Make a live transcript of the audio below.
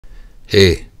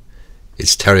Hey,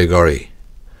 it's Terry Gorry,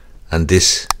 and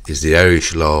this is the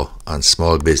Irish Law and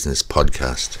Small Business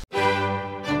podcast.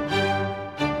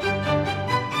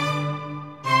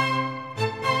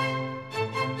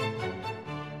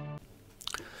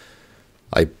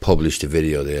 I published a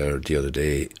video there the other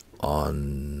day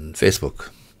on Facebook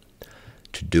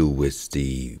to do with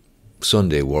the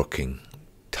Sunday working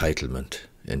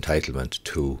entitlement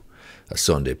to a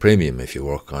Sunday premium if you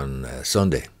work on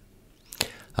Sunday.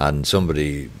 And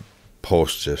somebody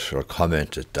posted or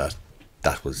commented that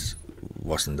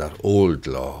wasn't that old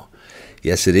law.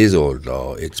 Yes, it is old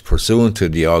law. It's pursuant to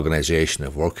the Organisation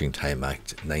of Working Time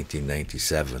Act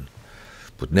 1997.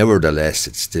 But nevertheless,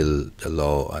 it's still a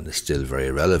law and it's still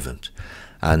very relevant.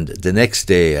 And the next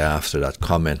day after that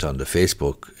comment on the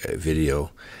Facebook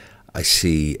video, I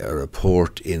see a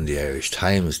report in the Irish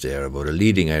Times there about a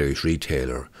leading Irish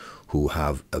retailer who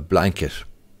have a blanket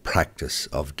practice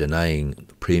of denying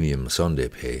premium Sunday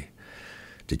pay.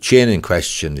 The chain in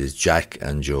question is Jack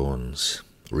and Jones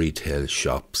retail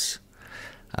shops,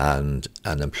 and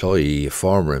a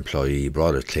former employee,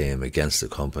 brought a claim against the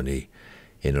company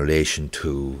in relation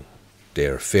to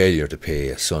their failure to pay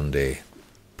a Sunday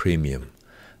premium,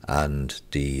 and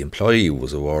the employee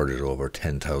was awarded over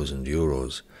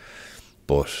 €10,000.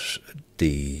 But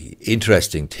the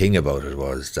interesting thing about it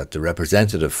was that the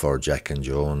representative for Jack and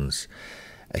Jones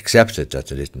accepted that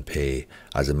they didn't pay,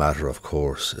 as a matter of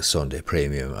course, a Sunday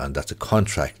premium, and that the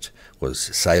contract was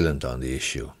silent on the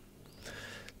issue.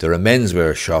 They're a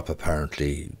menswear shop,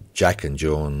 apparently, Jack and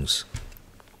Jones.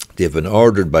 They've been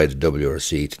ordered by the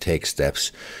WRC to take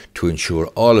steps to ensure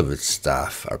all of its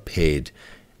staff are paid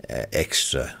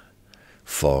extra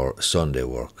for Sunday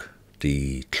work.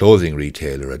 The clothing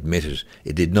retailer admitted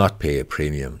it did not pay a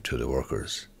premium to the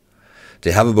workers.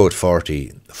 They have about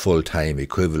 40 full-time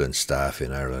equivalent staff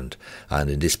in Ireland, and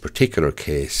in this particular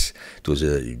case there was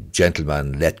a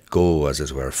gentleman let go, as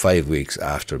it were, 5 weeks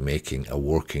after making a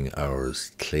working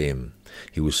hours claim.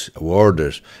 He was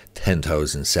awarded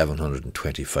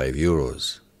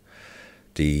 €10,725.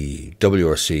 The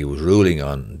WRC was ruling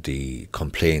on the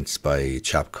complaints by a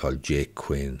chap called Jake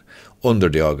Quinn under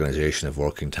the Organisation of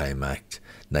Working Time Act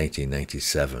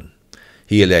 1997.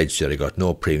 He alleged that he got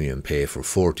no premium pay for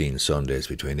 14 Sundays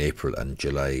between April and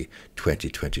July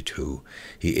 2022.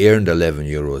 He earned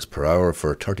 €11 per hour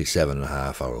for a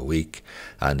 37.5-hour week,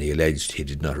 and he alleged he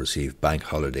did not receive bank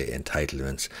holiday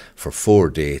entitlements for 4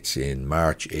 dates in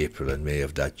March, April and May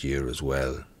of that year as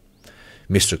well.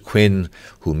 Mr. Quinn,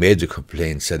 who made the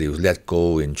complaint, said he was let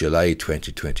go in July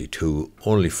 2022,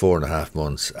 only 4.5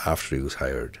 months after he was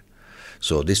hired.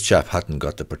 So this chap hadn't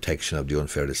got the protection of the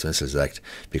Unfair Dismissals Act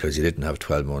because he didn't have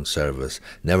 12 months service.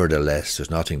 Nevertheless, there's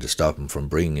nothing to stop him from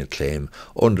bringing a claim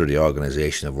under the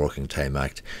Organisation of Working Time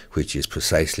Act, which is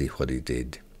precisely what he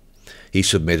did. He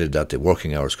submitted that the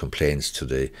working hours complaints to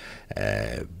the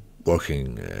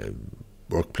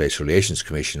Workplace Relations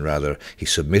Commission, he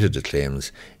submitted the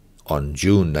claims on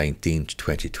June 19th,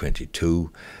 2022,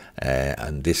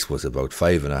 and this was about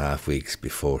 5.5 weeks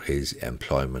before his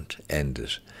employment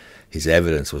ended. His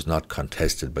evidence was not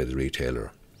contested by the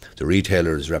retailer. The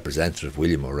retailer's representative,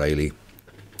 William O'Reilly,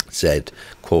 said,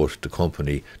 quote, "The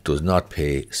company does not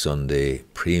pay Sunday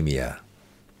premia.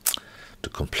 The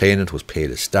complainant was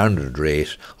paid a standard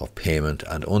rate of payment,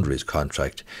 and under his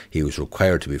contract he was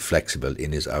required to be flexible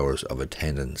in his hours of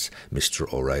attendance," Mr.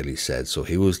 O'Reilly said. So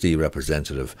he was the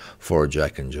representative for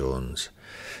Jack and Jones.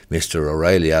 Mr.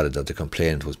 O'Reilly added that the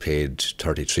complainant was paid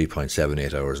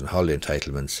 33.78 hours in holiday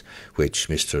entitlements, which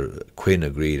Mr. Quinn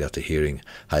agreed at the hearing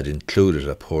had included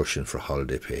a portion for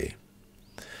holiday pay.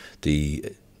 The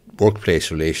Workplace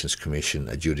Relations Commission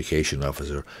adjudication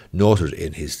officer noted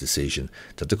in his decision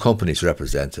that the company's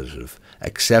representative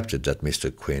accepted that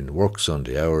Mr. Quinn worked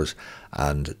Sunday hours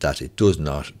and that it does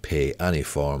not pay any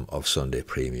form of Sunday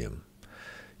premium.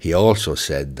 He also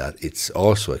said that it's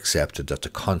also accepted that the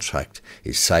contract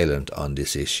is silent on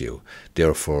this issue.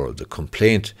 Therefore, the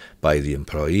complaint by the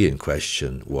employee in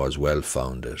question was well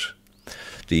founded.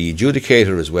 The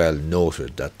adjudicator as well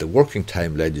noted that the working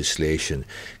time legislation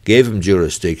gave him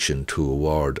jurisdiction to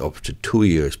award up to 2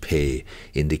 years' pay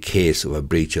in the case of a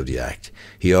breach of the Act.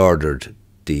 He ordered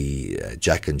the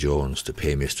Jack and Jones to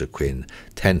pay Mr. Quinn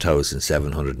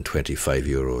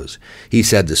 €10,725. He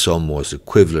said the sum was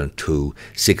equivalent to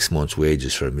 6 months'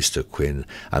 wages for Mr. Quinn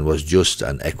and was just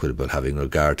and equitable, having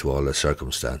regard to all the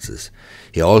circumstances.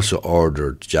 He also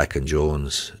ordered Jack and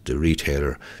Jones, the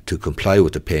retailer, to comply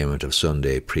with the payment of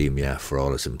Sunday premia for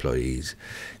all its employees.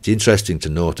 It's interesting to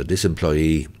note that this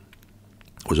employee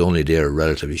was only there a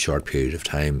relatively short period of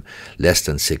time, less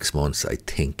than 6 months, I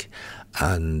think,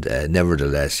 and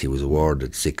nevertheless he was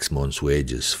awarded 6 months'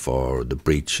 wages for the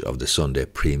breach of the Sunday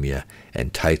premium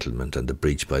entitlement and the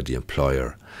breach by the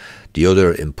employer. The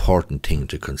other important thing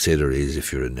to consider is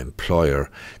if you're an employer,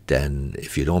 then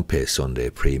if you don't pay Sunday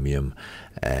premium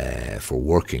for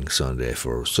working Sunday,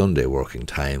 for Sunday working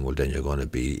time, well then you're going to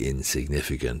be in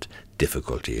significant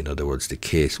difficulty. In other words, the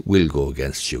case will go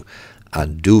against you.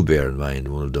 And do bear in mind,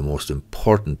 one of the most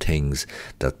important things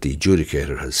that the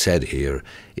adjudicator has said here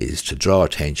is to draw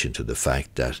attention to the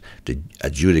fact that the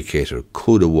adjudicator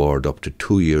could award up to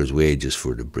 2 years' wages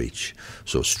for the breach.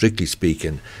 So strictly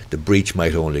speaking, the breach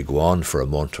might only go on for a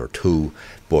month or two,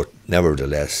 but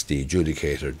nevertheless the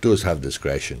adjudicator does have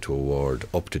discretion to award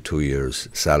up to 2 years'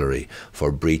 salary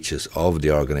for breaches of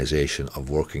the Organisation of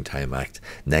Working Time Act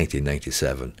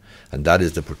 1997, and that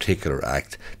is the particular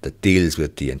act that deals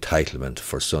with the entitlement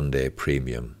for Sunday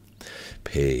premium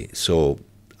pay. So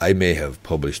I may have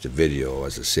published a video,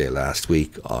 as I say, last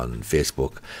week on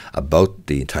Facebook about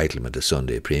the entitlement to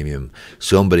Sunday premium.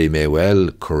 Somebody may well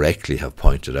correctly have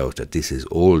pointed out that this is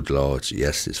old law.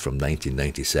 Yes, it's from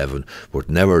 1997, but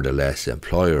nevertheless,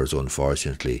 employers,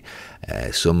 unfortunately,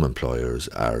 some employers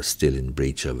are still in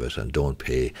breach of it and don't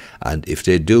pay. And if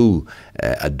they do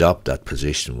adopt that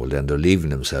position, well, then they're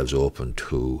leaving themselves open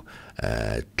to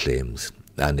claims.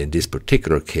 And in this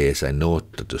particular case, I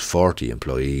note that there's 40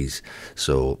 employees,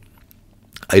 so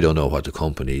I don't know what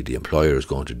the employer is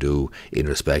going to do in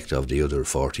respect of the other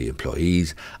 40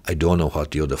 employees. I don't know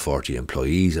what the other 40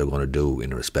 employees are going to do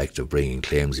in respect of bringing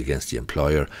claims against the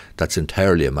employer. That's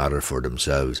entirely a matter for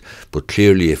themselves. But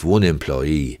clearly, if one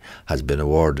employee has been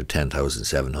awarded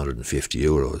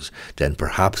 €10,750, then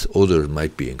perhaps others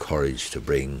might be encouraged to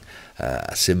bring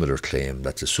a similar claim.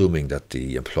 That's assuming that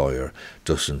the employer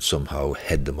doesn't somehow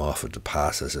head them off at the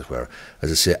pass, as it were.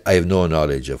 As I say, I have no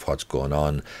knowledge of what's going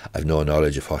on. I have no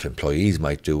knowledge of what employees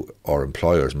might do or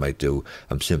employers might do.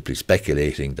 I'm simply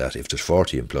speculating that if there's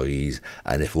 40 employees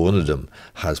and if one of them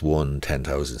has won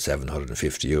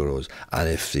 €10,750, and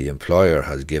if the employer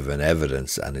has given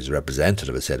evidence and his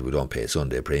representative has said we don't pay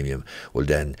Sunday premium, well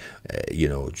then,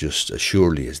 just as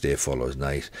surely as day follows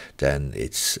night, then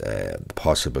it's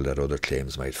possible that other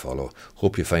claims might follow.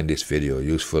 Hope you find this video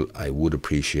useful. I would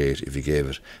appreciate if you gave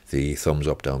it the thumbs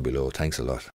up down below. Thanks a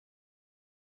lot.